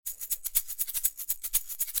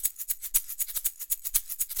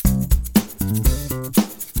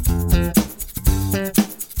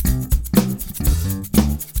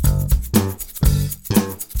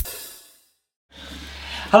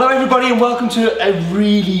Hello everybody and welcome to a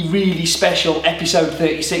really special episode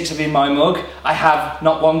 36 of In My Mug. I have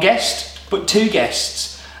not one guest, but two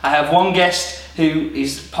guests. I have one guest who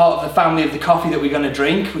is part of the family of the coffee that we're going to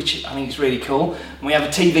drink, which I think is really cool. And we have a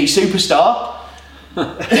TV superstar.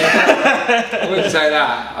 I wouldn't say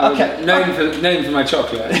that. Okay. Known for my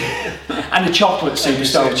chocolate. And a chocolate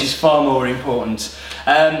superstar, which is far more important.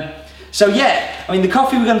 So yeah, I mean the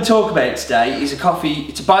coffee we're going to talk about today is a coffee,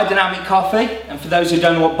 it's a biodynamic coffee, and for those who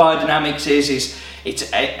don't know what biodynamics is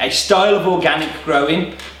it's a style of organic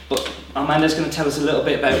growing, but Amanda's going to tell us a little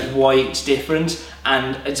bit about why it's different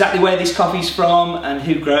and exactly where this coffee's from and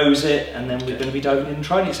who grows it, and then we're going to be diving in and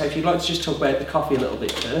trying it. So if you'd like to just talk about the coffee a little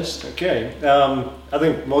bit first. Okay, I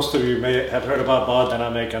think most of you may have heard about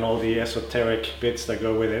biodynamic and all the esoteric bits that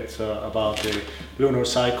go with it, so about the lunar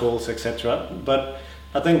cycles, etc. But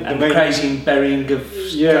I think the main crazy burying of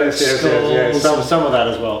yes, some of that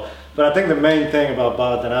as well. But I think the main thing about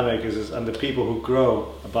biodynamic is and the people who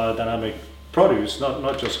grow a biodynamic produce,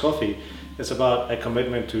 not just coffee, it's about a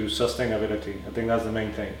commitment to sustainability. I think that's the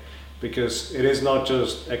main thing, because it is not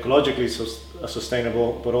just ecologically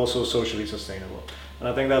sustainable, but also socially sustainable. And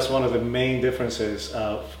I think that's one of the main differences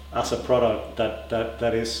as a product that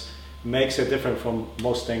makes it different from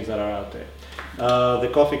most things that are out there. The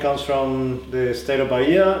coffee comes from the state of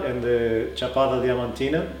Bahia in the Chapada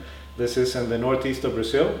Diamantina. This is in the northeast of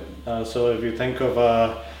Brazil. So if you think of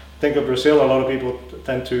Brazil, a lot of people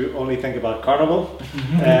tend to only think about carnival.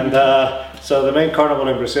 And so the main carnival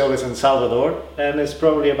in Brazil is in Salvador, and it's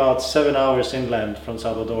probably about 7 hours inland from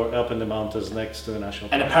Salvador, up in the mountains next to the national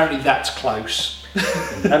park. And apparently that's close.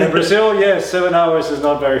 And in Brazil, yes, 7 hours is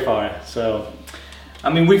not very far. So. I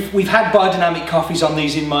mean, we've had biodynamic coffees on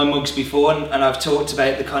these In My Mugs before, and I've talked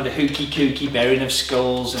about the kind of hooky kooky burying of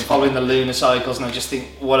skulls and following the lunar cycles, and I just think,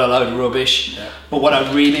 what a load of rubbish. Yeah. But what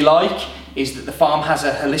I really like is that the farm has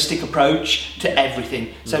a holistic approach to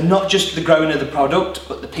everything. So not just the growing of the product,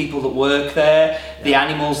 but the people that work there, the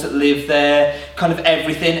animals that live there, kind of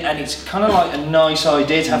everything. And it's kind of like a nice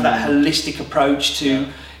idea to have that holistic approach to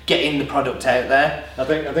getting the product out there. I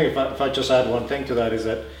think if I just add one thing to that is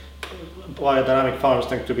that biodynamic farms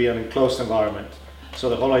tend to be an enclosed environment. So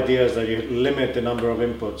the whole idea is that you limit the number of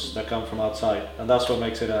inputs that come from outside, and that's what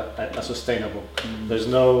makes it a sustainable. There's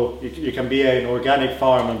no, you can be an organic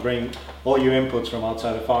farm and bring all your inputs from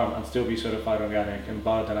outside the farm and still be certified organic. And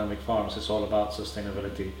biodynamic farms is all about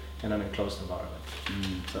sustainability in an enclosed environment.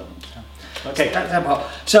 Okay,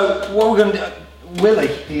 so what we're going to do, Willie,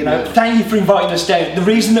 thank you for inviting us down. The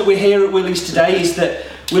reason that we're here at Willie's today is that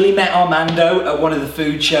Willie met Armando at one of the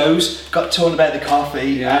food shows, got talking about the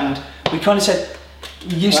coffee, and we kind of said,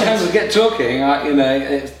 as we get talking,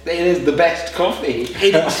 it is the best coffee.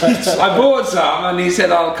 I bought some and he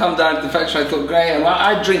said I'll come down to the factory. I thought great, and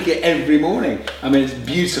I drink it every morning. I mean, it's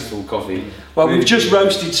beautiful coffee. Well, we've just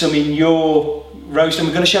roasted some in your roast, and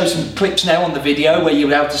we're going to show some clips now on the video where you'll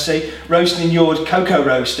be able to see roasting in your cocoa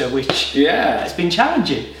roaster, which has been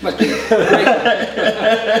challenging. Well, it's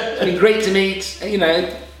been great to meet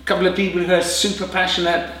a couple of people who are super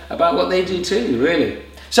passionate about what they do too, really.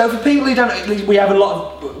 So for people who don't,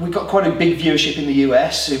 we've got quite a big viewership in the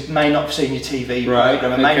US who may not have seen your TV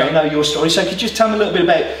program and may not know your story. So could you just tell me a little bit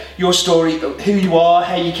about your story, who you are,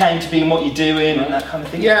 how you came to be and what you're doing and that kind of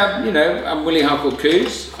thing? Yeah, I'm Willie Harcourt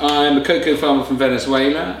Coos. I'm a cocoa farmer from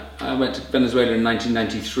Venezuela. I went to Venezuela in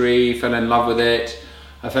 1993, fell in love with it.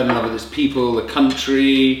 I fell in love with its people, the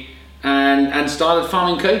country, and started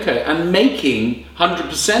farming cocoa and making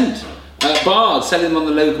 100% bars, selling them on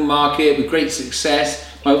the local market with great success.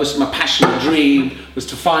 My passionate dream was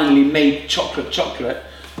to finally make chocolate,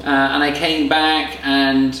 and I came back,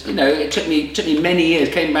 and it took me many years.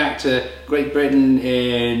 Came back to Great Britain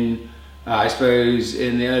in I suppose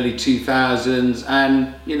in the early 2000s,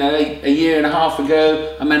 and a year and a half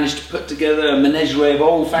ago I managed to put together a menagerie of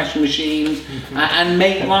old-fashioned machines and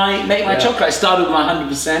make my chocolate. I started with my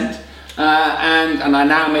 100%, and I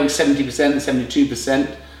now make 70% and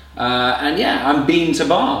 72%. I'm bean to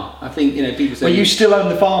bar. I think people say. Well, you still own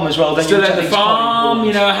the farm as well. Don't still own the farm.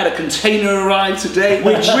 I had a container arrive today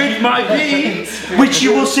with my beans, which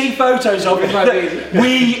you will see photos of.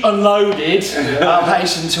 We unloaded. I'll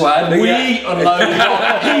hasten to add. We unloaded.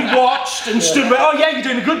 He watched and stood. Oh yeah, you're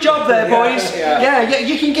doing a good job there, boys. Yeah.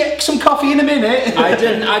 You can get some coffee in a minute. I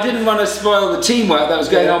didn't want to spoil the teamwork that was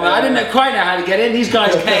going on. I didn't quite know how to get in. These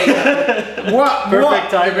guys came.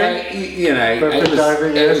 Perfect timing. Perfect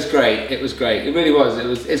timing. It was great. It was great. It really was.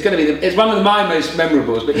 It's going to be. It's one of my most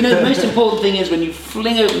memorables. But the most important thing is when you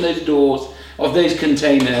fling open those doors of those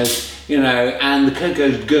containers, you know, and the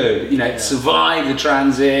cocoa's good, you know, it survived the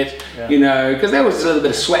transit, you know, because there was a little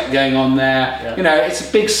bit of sweat going on there, you know, it's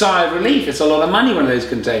a big sigh of relief. It's a lot of money, one of those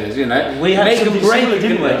containers, you know. We had something similar,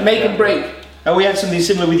 didn't we? Make and break. And we had something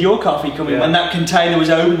similar with your coffee coming when that container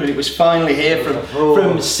was open and it was finally here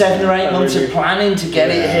from 7 or 8 months of planning to get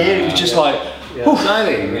it here. It was just like,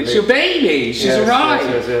 Darling, it's your baby. She's arrived.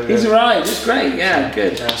 He's arrived. It's great. Yeah,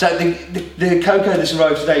 good. So the cocoa that's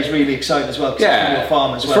arrived today is really exciting as well. It's from your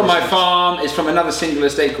farm as well. It's from my farm. It's from another single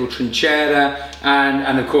estate called Trinchera,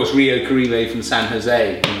 and of course Rio Caribe from San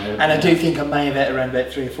Jose. You know. And I do think I may have ate around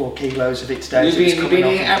about 3 or 4 kilos of it today.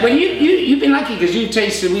 You've been lucky because you've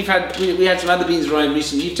tasted. We had some other beans arrive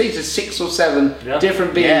recently. You've tasted 6 or 7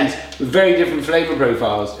 different beans with very different flavour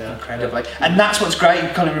profiles. Incredibly, and that's what's great.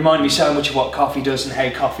 It kind of reminded me so much of what coffee does and how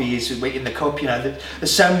coffee is in the cup. You know,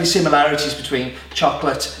 there's so many similarities between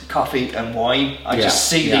chocolate, coffee, and wine. I just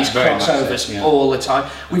see these crossovers all the time.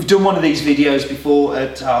 We've done one of these videos before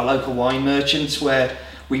at our local wine merchants where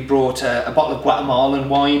we brought a bottle of Guatemalan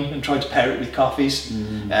wine and tried to pair it with coffees,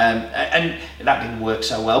 and that didn't work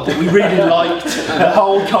so well. But we really liked the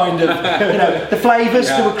whole kind of, you know, the flavours.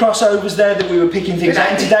 There were crossovers there that we were picking things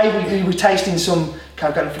out. And today we were tasting some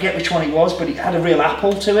cocoa. I forget which one it was, but it had a real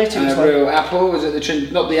apple to it. It was like, real apple. Was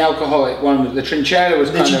it not the alcoholic one? The Trinchera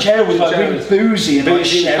was. The Trinchera was like really boozy and like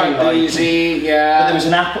sherry, boozy. Yeah. But there was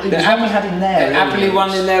an apple. It was one we had in there. The appley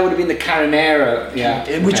one in there would have been the Carinero.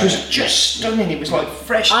 Yeah. Which was just stunning. It was like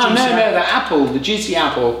fresh. Oh no, the apple, the juicy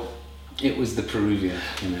apple. It was the Peruvian,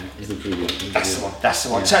 you know. It was the Peruvian. That's the one. That's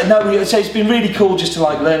the one. So no, so it's been really cool just to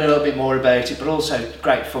like learn a little bit more about it, but also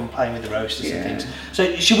great fun playing with the roasters and things.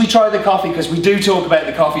 So should we try the coffee, because we do talk about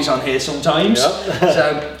the coffees on here sometimes.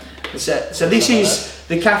 So this is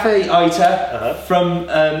the Cafe Aita from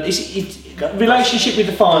relationship with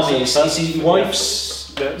the farm is your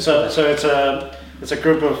wife's. So it's a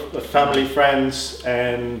group of family friends,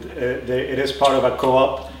 and it is part of a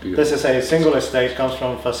co-op. This is a single estate, comes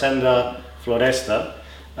from Fazenda Floresta,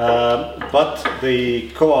 but the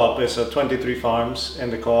co-op is 23 farms in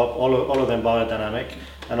the co-op, all of them biodynamic,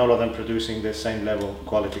 and all of them producing the same level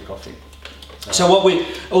quality coffee. So what we've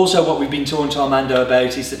been talking to Armando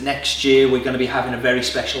about is that next year we're going to be having a very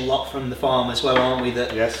special lot from the farm as well, aren't we?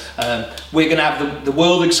 That we're going to have the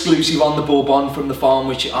world exclusive on the Bourbon from the farm,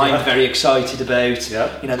 which I'm very excited about.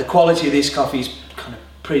 You know, the quality of this coffee is kind of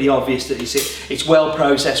pretty obvious that it's well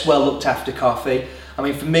processed, well looked after coffee. I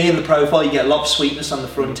mean, for me in the profile, you get a lot of sweetness on the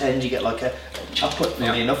front end. You get like a chocolate,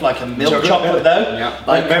 funny enough, like a milk chocolate though.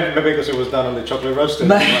 Like, maybe because it was done on the chocolate roaster,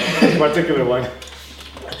 this particular one.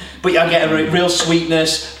 But I get a real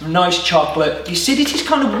sweetness, nice chocolate. The acidity is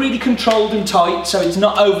kind of really controlled and tight, so it's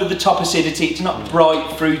not over the top acidity, it's not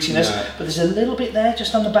bright fruitiness, but there's a little bit there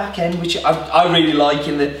just on the back end, which I really like.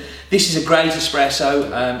 This is a great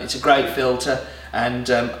espresso, it's a great filter, and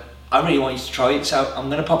I really want you to try it, so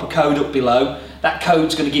I'm going to pop a code up below. That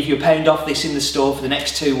code's going to give you £1 off this in the store for the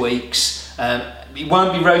next 2 weeks. It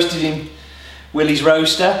won't be roasted in Willie's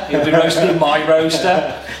roaster, it'll be roasted in my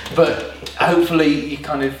roaster, but hopefully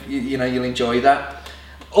you'll enjoy that.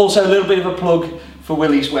 Also a little bit of a plug for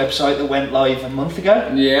Willie's website that went live a month ago.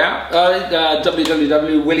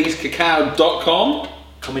 www.williescacao.com,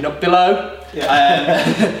 coming up below.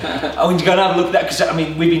 I want to go and have a look at that, because I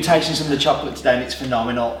mean we've been tasting some of the chocolate today and it's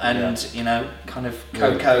phenomenal, and you know, kind of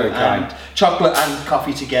cocoa and chocolate and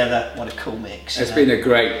coffee together, what a cool mix. It's been a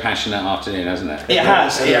great passionate afternoon, hasn't it? It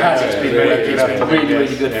has. It's been really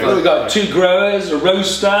good fun. Well, we've got 2 growers, a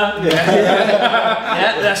roaster.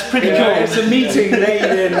 That's pretty cool. It's a meeting made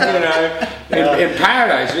in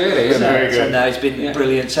paradise, really. Isn't it? So no, it's been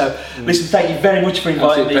brilliant. So listen, thank you very much for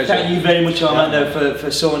inviting me. Thank you very much, Armando,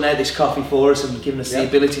 for sorting out this coffee for us and giving us the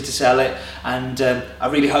ability to sell it. And I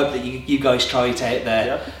really hope that you guys try it out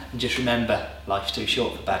there. And just remember, life's too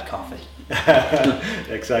short for bad coffee.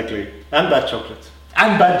 Exactly. And bad chocolate.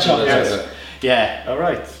 And bad chocolate. Yeah. All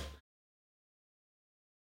right.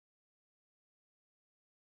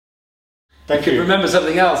 Thank you. Remember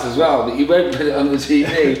something else as well, but you won't put it on the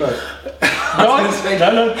TV.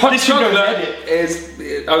 Hot chocolate is.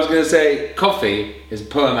 I was going to say coffee is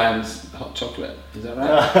poor man's hot chocolate. Is that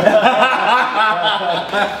right?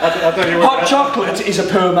 Hot chocolate is a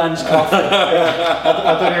poor man's coffee.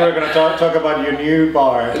 I thought you were going to talk about your new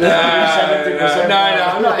bar. No,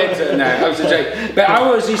 I'm not into it. No, I was a joke. But I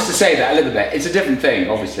always used to say that a little bit. It's a different thing,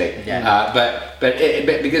 obviously. But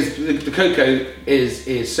because the cocoa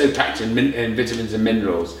is so packed in vitamins and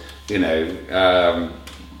minerals, and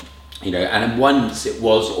once it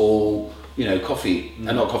was all coffee and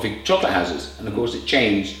not coffee, chocolate houses, and of course it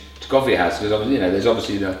changed to coffee houses because there's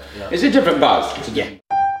obviously it's a different buzz.